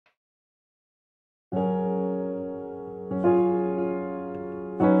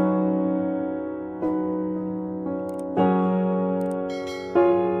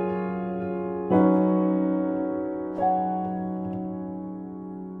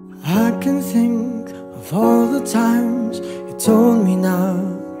I can think of all the times you told me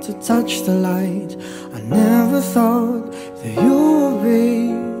not to touch the light. I never thought that you would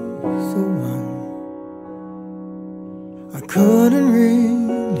be the one. I couldn't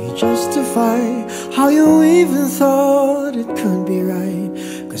really justify how you even thought it could be right,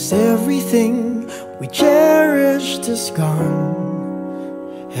 'cause everything we cherished is gone.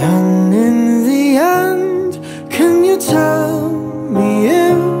 And in the end, can you tell me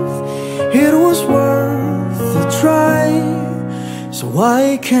if it was worth the try, so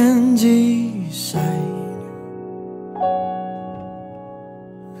I can decide?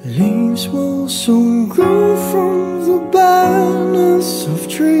 Leaves will soon grow from the bareness of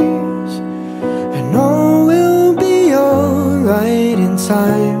trees, and all will be alright in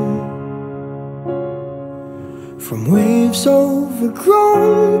time. From waves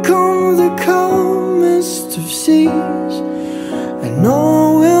overgrown come the calmest of seas, and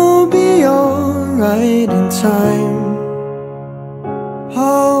all will be alright in time.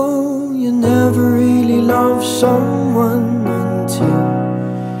 Oh, you never really love someone until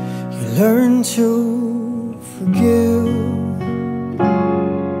you learn to forgive.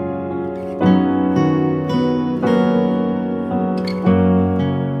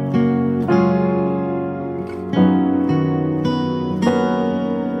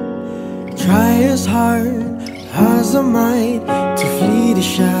 Try as hard as I might to flee the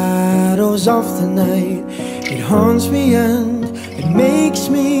shadows of the night. It haunts me and it makes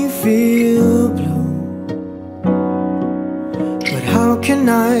me feel blue. But how can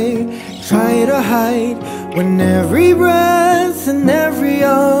I try to hide when every breath and every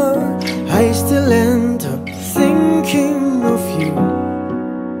hour I still end up thinking of you?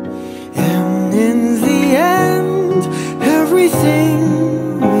 And in the end, everything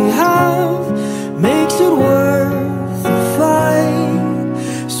we have makes it worth the fight.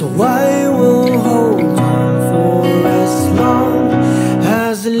 So I will hold on for as long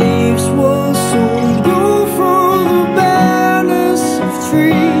as the leaves will soon grow from the bareness of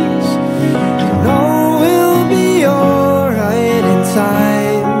trees, and all will be alright in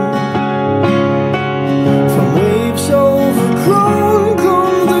time. From waves overgrown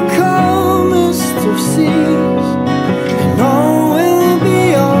come the calmest of seas, and all will be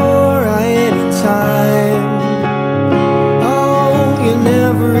alright in time. Oh, you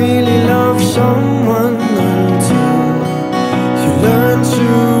never really love someone until you learn to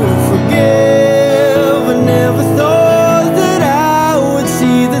forgive. I never thought that I would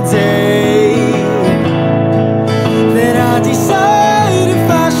see the day that I decide if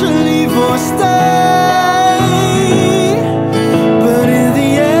I should leave or stay. But in the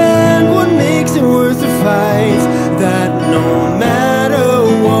end, what makes it worth the fight? That no matter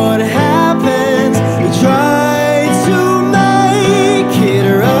what happens, we try to make it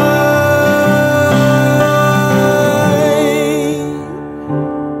right.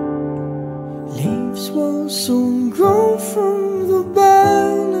 Leaves will soon grow from the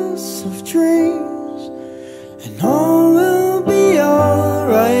bareness of trees, and all will be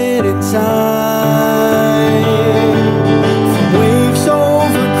alright in time. From waves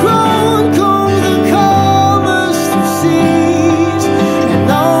overgrown come the calmest of seas, and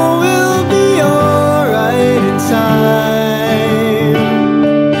all will be alright in time.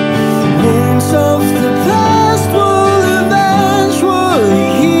 Wounds of the past will eventually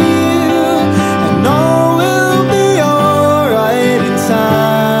heal, and all will be alright in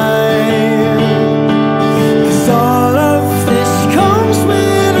time. 'Cause all of this comes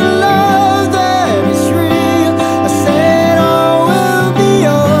with a love that is real. I said all will be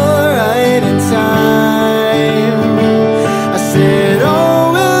alright in time. I said all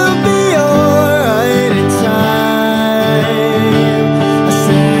will be alright in time. I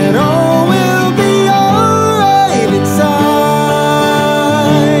said all will be alright in time.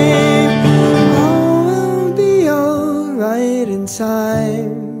 All will be alright in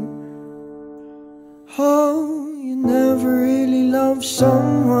time. Oh, you never really love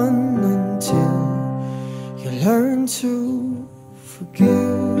someone until you learn to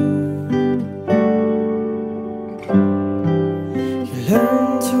forgive. You learn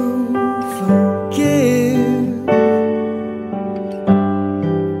to forgive.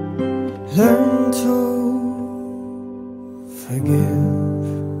 Learn